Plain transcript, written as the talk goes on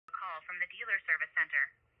the dealer service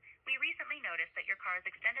center. We recently noticed that your car's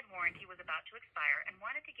extended warranty was about to expire and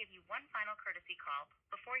wanted to give you one final courtesy call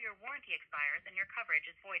before your warranty expires and your coverage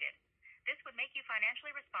is voided. This would make you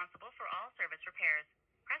financially responsible for all service repairs.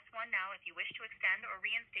 Press 1 now if you wish to extend or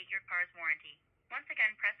reinstate your car's warranty. Once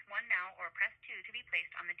again, press 1 now or press 2 to be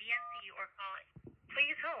placed on the DNC or call it.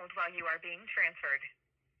 Please hold while you are being transferred.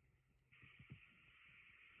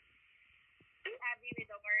 Abby with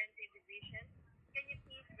the warranty division. Can you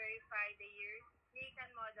please verify the year, make,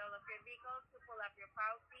 and model of your vehicle to pull up your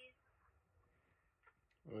file, please?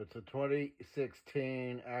 Well, it's a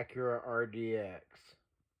 2016 Acura RDX.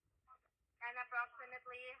 And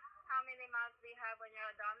approximately how many miles do you have on your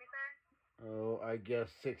odometer? Oh, I guess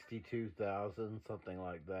 62,000, something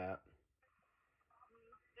like that.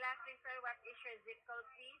 Lastly, sir, what is your zip code,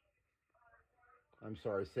 please? I'm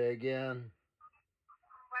sorry, say again.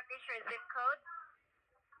 What is your zip code?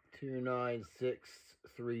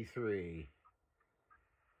 29633.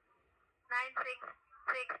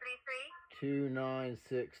 96633?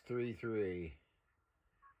 29633.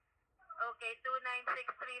 Okay,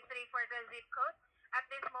 29633 for the zip code. At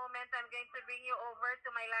this moment, I'm going to bring you over to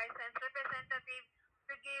my licensed representative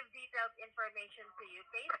to give detailed information to you.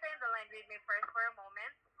 Okay, stay on the line with me first for a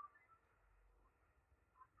moment.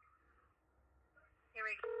 Here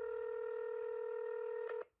we go.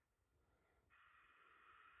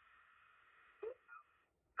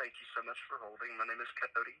 Thank you so much for holding. My name is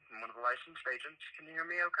Cody. I'm one of the licensed agents. Can you hear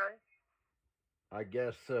me okay? I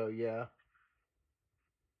guess so, yeah.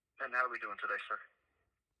 And how are we doing today, sir?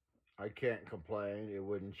 I can't complain. It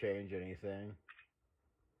wouldn't change anything.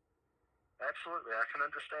 Absolutely. I can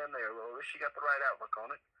understand there. Well, at least you got the right outlook on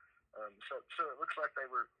it. So it looks like they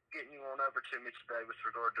were getting you on over to me today with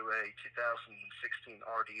regard to a 2016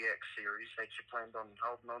 RDX series. Had you planned on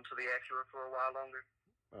holding on to the Acura for a while longer?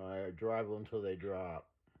 I drive them until they drop.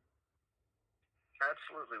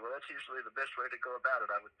 Absolutely. Well, that's usually the best way to go about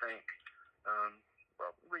it, I would think.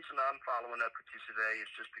 Well, the reason I'm following up with you today is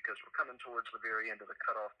just because we're coming towards the very end of the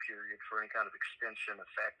cutoff period for any kind of extension of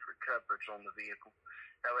factory coverage on the vehicle.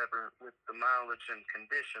 However, with the mileage and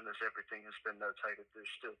condition, as everything has been notated, there's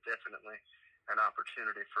still definitely an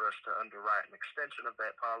opportunity for us to underwrite an extension of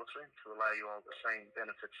that policy to allow you all the same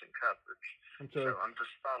benefits and coverage. I'm sorry. So I'm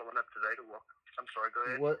just following up today to walk. I'm sorry, go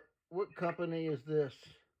ahead. What company is this?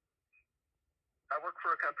 I work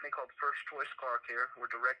for a company called First Choice Car Care.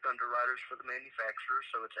 We're direct underwriters for the manufacturer,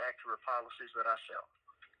 so it's Acura policies that I sell.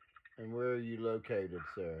 And where are you located,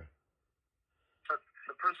 sir? So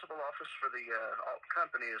the principal office for the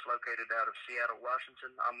company is located out of Seattle,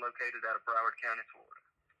 Washington. I'm located out of Broward County, Florida.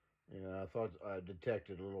 Yeah, I thought I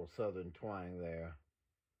detected a little southern twang there.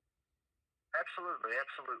 Absolutely,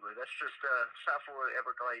 absolutely. That's just South Florida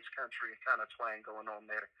Everglades country kind of twang going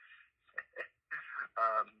on there.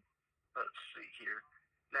 Let's see here.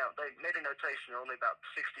 Now, they made a notation only about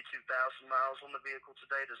 62,000 miles on the vehicle to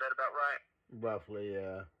date. Is that about right? Roughly,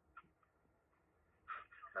 yeah.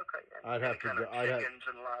 Okay. I'd have chickens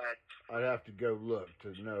and lights. I'd have to go look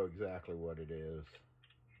to know exactly what it is.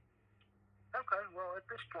 Okay, well, at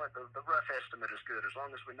this point, the rough estimate is good. As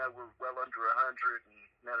long as we know we're well under 100 and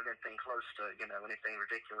not anything close to, anything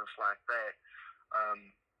ridiculous like that.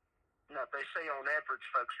 Now, they say on average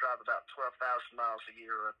folks drive about 12,000 miles a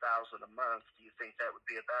year or 1,000 a month. Do you think that would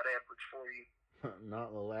be about average for you?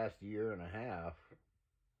 Not in the last year and a half.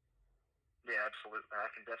 Yeah, absolutely.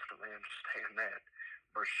 I can definitely understand that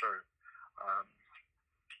for sure.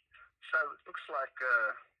 So it looks like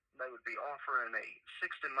they would be offering a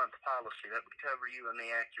 60-month policy that would cover you and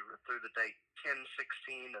the Acura through the date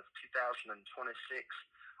 10/16 of 2026,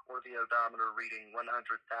 or the odometer reading 100,000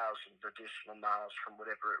 additional miles from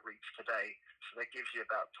whatever it reads today. So that gives you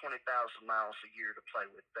about 20,000 miles a year to play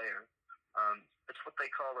with there. It's what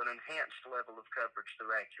they call an enhanced level of coverage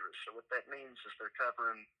through Acura. So what that means is they're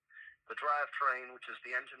covering the drivetrain, which is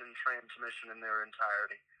the engine and transmission in their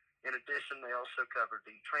entirety. In addition, they also covered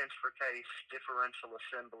the transfer case, differential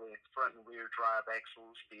assembly, front and rear drive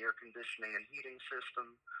axles, the air conditioning and heating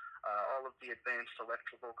system, all of the advanced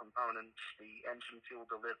electrical components, the engine fuel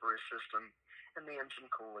delivery system, and the engine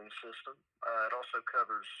cooling system. It also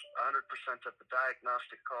covers 100% of the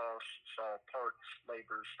diagnostic costs, all parts,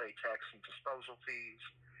 labor, state tax, and disposal fees.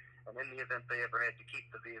 And in the event they ever had to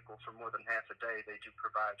keep the vehicle for more than half a day, they do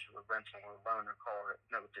provide you a rental or loaner car at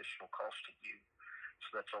no additional cost to you.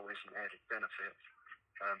 So that's always an added benefit.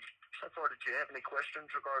 So far, did you have any questions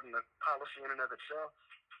regarding the policy in and of itself?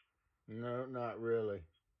 No, not really.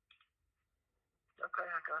 Okay,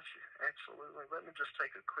 I got you. Absolutely. Let me just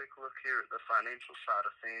take a quick look here at the financial side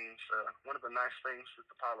of things. One of the nice things with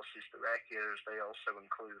the policies through Acura is they also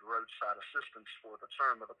include roadside assistance for the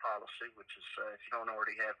term of the policy, which is if you don't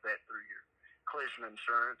already have that through your collision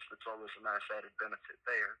insurance, that's always a nice added benefit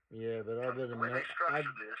there. Yeah, but I've been The way they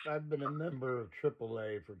structured this, I've been a member of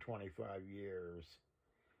AAA for 25 years.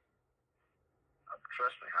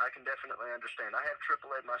 trust me, I can definitely understand. I have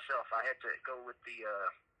AAA myself. I had to go with the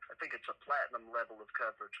I think it's a platinum level of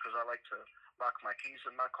coverage because I like to lock my keys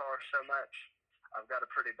in my car so much. I've got a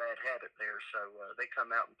pretty bad habit there, so they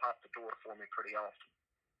come out and pop the door for me pretty often.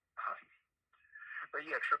 But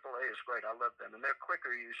yeah, AAA is great. I love them, and they're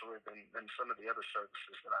quicker usually than some of the other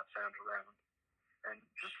services that I've found around. And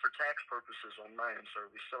just for tax purposes on mine,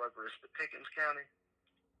 sir, we still over is the Pickens County.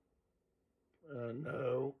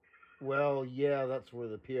 No. Well, yeah, that's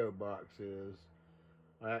where the P.O. box is.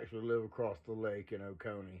 I actually live across the lake in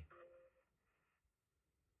Oconee.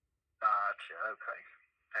 Gotcha. Okay.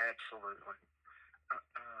 Absolutely.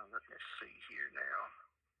 Let me see here now.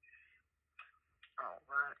 All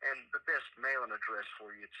right. And the best mailing address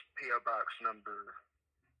for you, it's P.O. Box number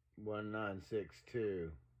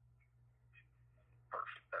 1962.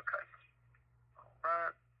 Perfect. Okay. All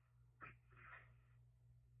right.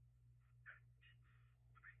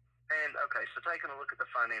 And okay, so taking a look at the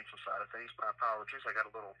financial side of things, my apologies, I got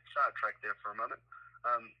a little sidetracked there for a moment.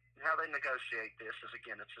 How they negotiate this is,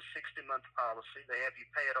 again, it's a 60-month policy. They have you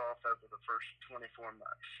pay it off over the first 24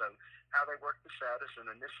 months. So how they work this out is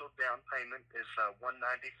an initial down payment is $195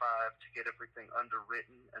 to get everything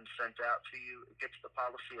underwritten and sent out to you. It gets the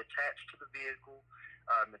policy attached to the vehicle.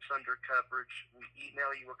 It's under coverage. We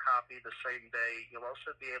email you a copy the same day. You'll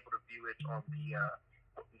also be able to view it on the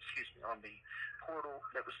on the portal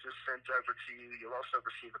that was just sent over to you. You'll also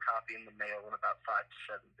receive a copy in the mail in about 5 to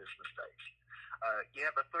 7 business days. You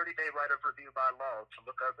have a 30-day right of review by law to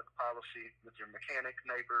look over the policy with your mechanic,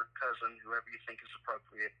 neighbor, cousin, whoever you think is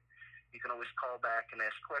appropriate. You can always call back and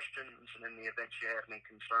ask questions, and in the event you have any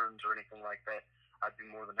concerns or anything like that, I'd be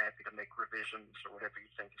more than happy to make revisions or whatever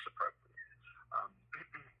you think is appropriate.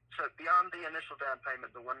 So beyond the initial down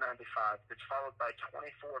payment, the $195, it's followed by 24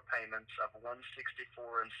 payments of $164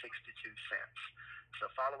 and 62 cents.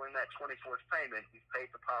 So following that 24th payment, you've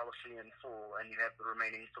paid the policy in full, and you have the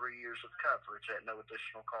remaining 3 years of coverage at no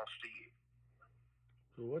additional cost to you.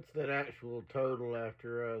 So what's that actual total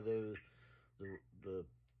after the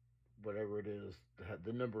whatever it is,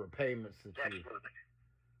 the number of payments that you? Absolutely.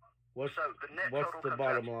 What's so the net what's total the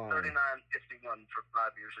comes bottom out line? $39.51 for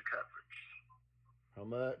 5 years of coverage. How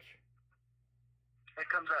much? It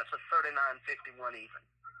comes out to $39.51 even.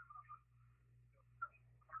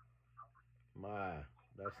 My,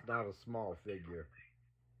 that's not a small figure.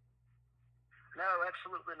 No,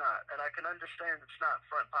 absolutely not. And I can understand it's not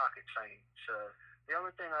front pocket change. The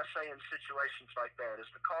only thing I say in situations like that is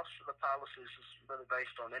the cost of the policies is really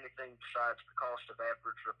based on anything besides the cost of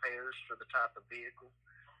average repairs for the type of vehicle.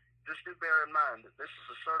 Just do bear in mind that this is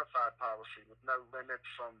a certified policy with no limits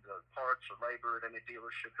on the parts or labor at any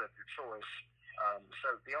dealership of your choice.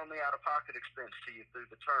 So the only out-of-pocket expense to you through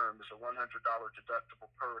the term is a $100 deductible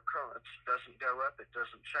per occurrence. It doesn't go up. It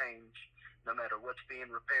doesn't change no matter what's being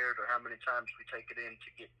repaired or how many times we take it in to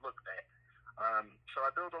get looked at. So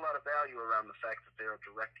I build a lot of value around the fact that they are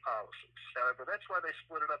direct policies. However, that's why they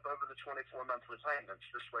split it up over the 24 monthly payments.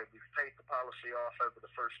 This way we've paid the policy off over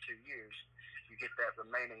the first 2 years. You get that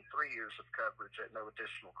remaining 3 years of coverage at no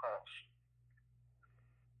additional cost.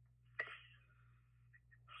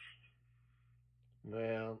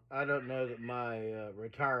 Well, I don't know that my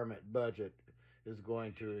retirement budget is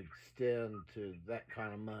going to extend to that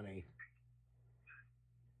kind of money.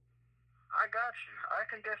 I got you. I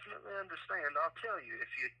can definitely understand. I'll tell you, if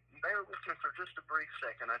you bear with me for just a brief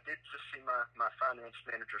second, I did just see my finance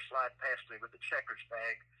manager slide past me with a checkers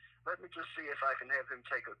bag. Let me just see if I can have him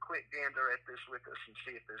take a quick gander at this with us and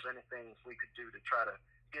see if there's anything we could do to try to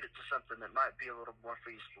get it to something that might be a little more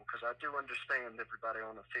feasible, because I do understand everybody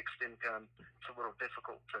on a fixed income, it's a little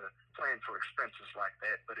difficult to plan for expenses like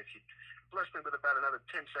that. But if you bless me with about another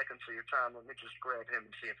 10 seconds of your time, let me just grab him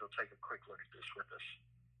and see if he'll take a quick look at this with us.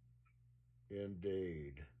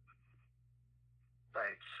 Indeed.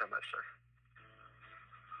 Thanks so much, sir.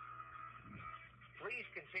 Please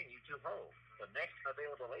continue to hold. The next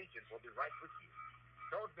available agent will be right with you.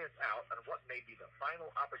 Don't miss out on what may be the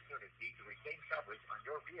final opportunity to retain coverage on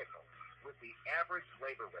your vehicle. With the average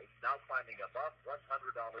labor rate now climbing above $100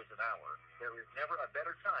 an hour, there is never a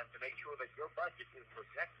better time to make sure that your budget is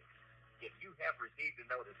protected. If you have received a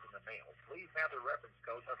notice in the mail, please have the reference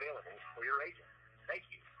code available for your agent. Thank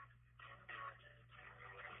you.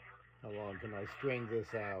 How long can I string this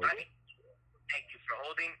out? Thank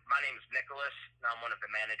Nicholas. I'm one of the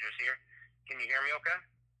managers here. Can you hear me okay?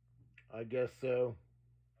 I guess so.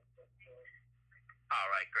 All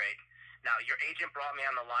right, great. Now, your agent brought me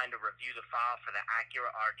on the line to review the file for the Acura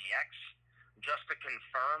RDX. Just to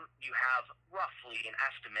confirm, you have roughly an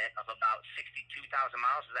estimate of about 62,000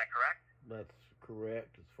 miles. Is that correct? That's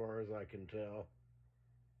correct as far as I can tell.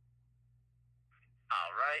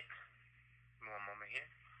 All right. One moment here.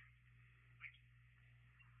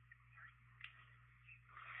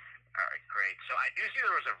 All right, great. So I do see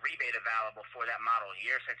there was a rebate available for that model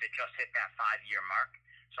year since it just hit that 5-year mark.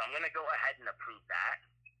 So I'm going to go ahead and approve that.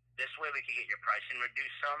 This way we can get your pricing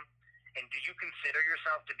reduced some. And do you consider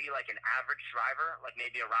yourself to be like an average driver, like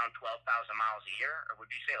maybe around 12,000 miles a year? Or would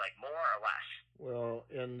you say like more or less? Well,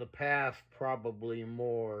 in the past, probably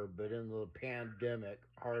more, but in the pandemic,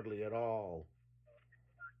 hardly at all.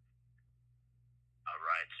 All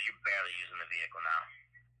right, so you're barely using the vehicle now.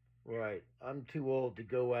 Right. I'm too old to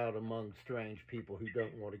go out among strange people who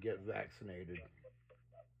don't want to get vaccinated.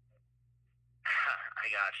 I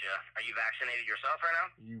gotcha. Are you vaccinated yourself right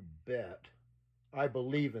now? You bet. I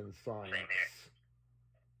believe in science. Same here.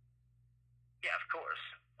 Yeah, of course.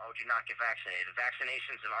 Why would you not get vaccinated?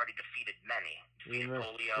 Vaccinations have already defeated many. Defeated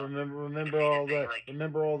polio.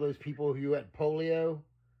 Remember all those people who had polio?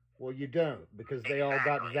 Well, you don't, because they all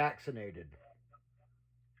got vaccinated.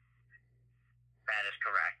 That is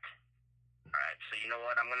correct. All right, so you know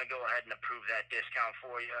what? I'm going to go ahead and approve that discount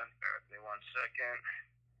for you. Bear with me 1 second.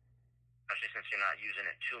 Especially since you're not using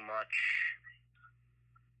it too much.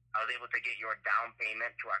 I was able to get your down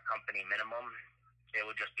payment to our company minimum. It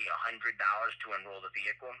would just be $100 to enroll the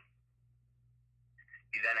vehicle.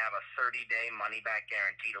 You then have a 30-day money-back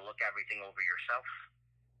guarantee to look everything over yourself.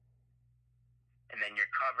 And then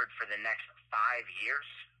you're covered for the next 5 years.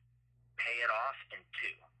 Pay it off in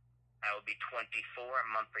 2. That would be 24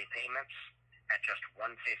 monthly payments at just $159.75.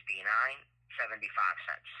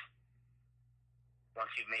 Once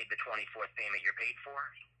you've made the 24th payment, you're paid for.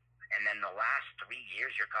 And then the last 3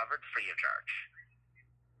 years, you're covered free of charge.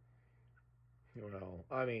 Well,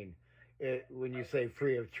 I mean, when you say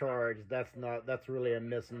free of charge, that's really a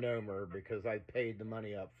misnomer because I paid the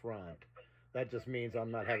money up front. That just means I'm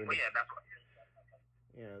not having to... Yeah, that's what...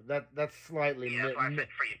 Yeah, that's slightly... Yeah, that's why I said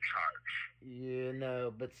free of charge. You know,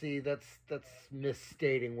 but see, that's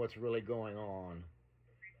misstating what's really going on.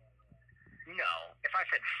 No, if I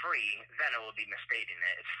said free, then it would be misstating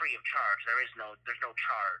it. It's free of charge. There's no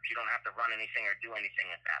charge. You don't have to run anything or do anything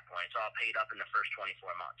at that point. It's all paid up in the first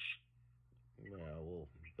 24 months. Yeah, well,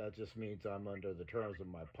 that just means I'm under the terms of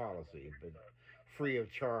my policy, but free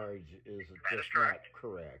of charge is just not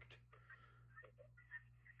correct.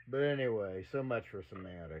 But anyway, so much for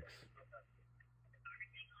semantics.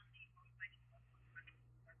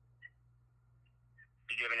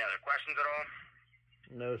 Did you have any other questions at all?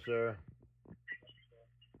 No, sir.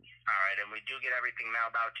 All right, and we do get everything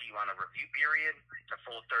mailed out to you on a review period. It's a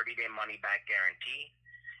full 30-day money-back guarantee.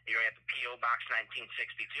 You're at the P.O. Box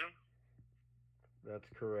 1962. That's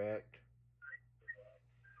correct.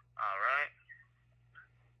 All right.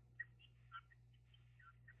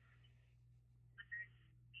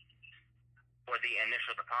 For the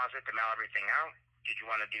initial deposit to mail everything out, did you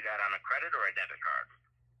want to do that on a credit or a debit card?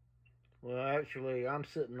 Well, actually, I'm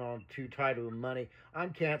sitting on too tight of money.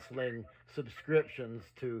 I'm canceling subscriptions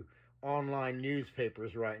to online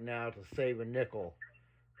newspapers right now to save a nickel.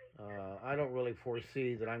 I don't really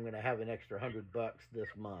foresee that I'm going to have an extra $100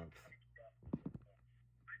 this month.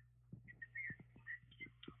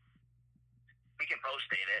 We can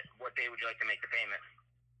post-date it. What day would you like to make the payment?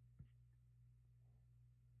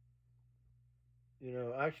 You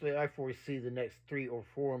know, actually, I foresee the next 3 or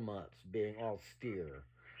 4 months being austere.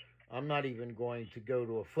 I'm not even going to go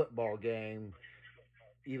to a football game,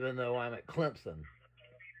 even though I'm at Clemson.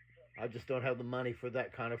 I just don't have the money for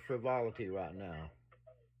that kind of frivolity right now.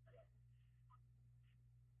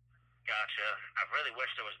 Gotcha. I really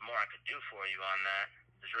wish there was more I could do for you on that.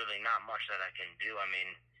 There's really not much that I can do. I mean,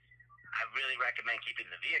 I really recommend keeping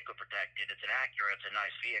the vehicle protected. It's an Acura. It's a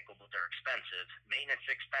nice vehicle, but they're expensive. Maintenance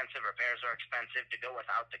is expensive. Repairs are expensive. To go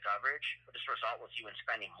without the coverage would just result with you in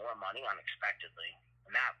spending more money unexpectedly.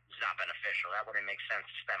 And that is not beneficial. That wouldn't make sense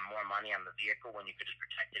to spend more money on the vehicle when you could just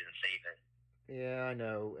protect it and save it. Yeah, I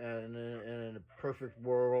know. And in a perfect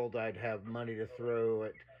world, I'd have money to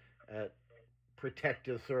throw at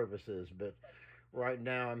protective services, but right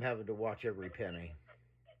now I'm having to watch every penny.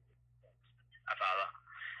 I follow.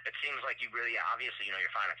 It seems like you really, obviously, you know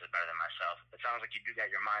your finances better than myself. It sounds like you do got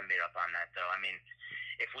your mind made up on that, though. I mean,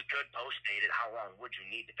 if we could post-date it, how long would you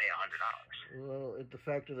need to pay $100? Well, the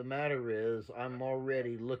fact of the matter is, I'm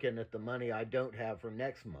already looking at the money I don't have for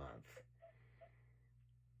next month.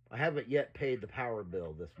 I haven't yet paid the power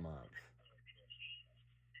bill this month.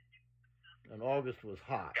 And August was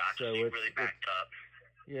hot, Gotcha. so You it's really backed up.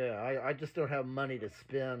 yeah. I just don't have money to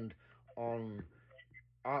spend on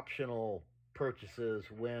optional purchases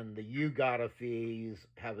when the you gotta fees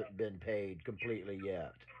haven't been paid completely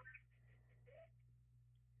yet.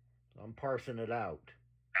 I'm parsing it out.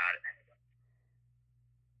 Got it.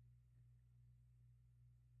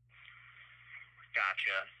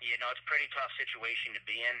 Gotcha. You know, it's a pretty tough situation to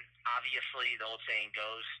be in. Obviously, the old saying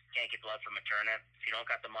goes, can't get blood from a turnip. If you don't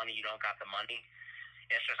got the money, you don't got the money.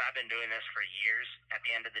 It's just I've been doing this for years. At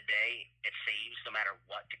the end of the day, it saves no matter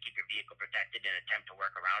what to keep your vehicle protected and attempt to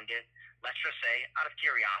work around it. Let's just say, out of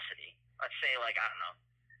curiosity, let's say like, I don't know,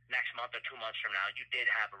 next month or 2 months from now, you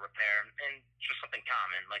did have a repair and just something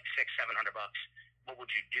common, like $600-700. What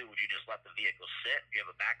would you do? Would you just let the vehicle sit? Do you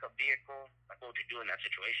have a backup vehicle? Like, what would you do in that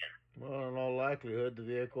situation? Well, in all likelihood, the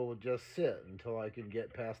vehicle will just sit until I can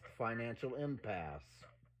get past the financial impasse.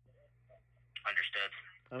 Understood.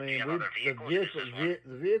 I Do mean, you have other vehicles?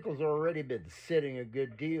 the vehicle's already been sitting a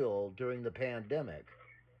good deal during the pandemic.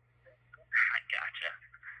 I gotcha.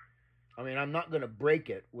 I mean, I'm not going to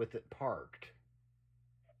break it with it parked.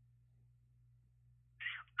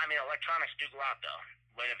 I mean, electronics do go out, though.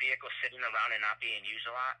 When a vehicle's sitting around and not being used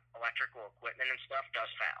a lot, electrical equipment and stuff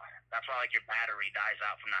does fail. That's why, like, your battery dies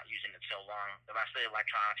out from not using it so long. The rest of the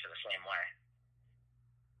electronics are the same way.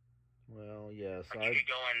 Well, yes, Like, you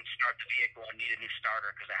could go and start the vehicle and need a new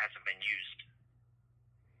starter because it hasn't been used.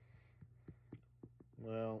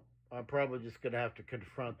 Well, I'm probably just going to have to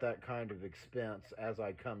confront that kind of expense as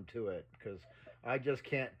I come to it, because I just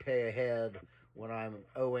can't pay ahead when I'm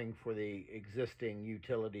owing for the existing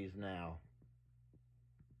utilities now.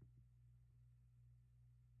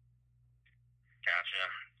 Gotcha.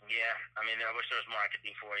 Yeah, I mean, I wish there was more I could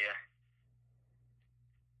do for you.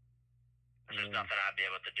 There's just nothing I'd be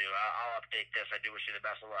able to do. I'll update this. I do wish you the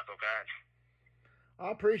best of luck, okay?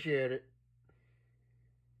 I appreciate it.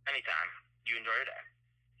 Anytime. You enjoy your day.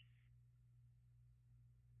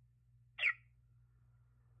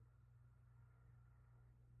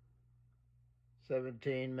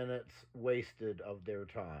 17 minutes wasted of their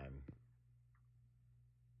time.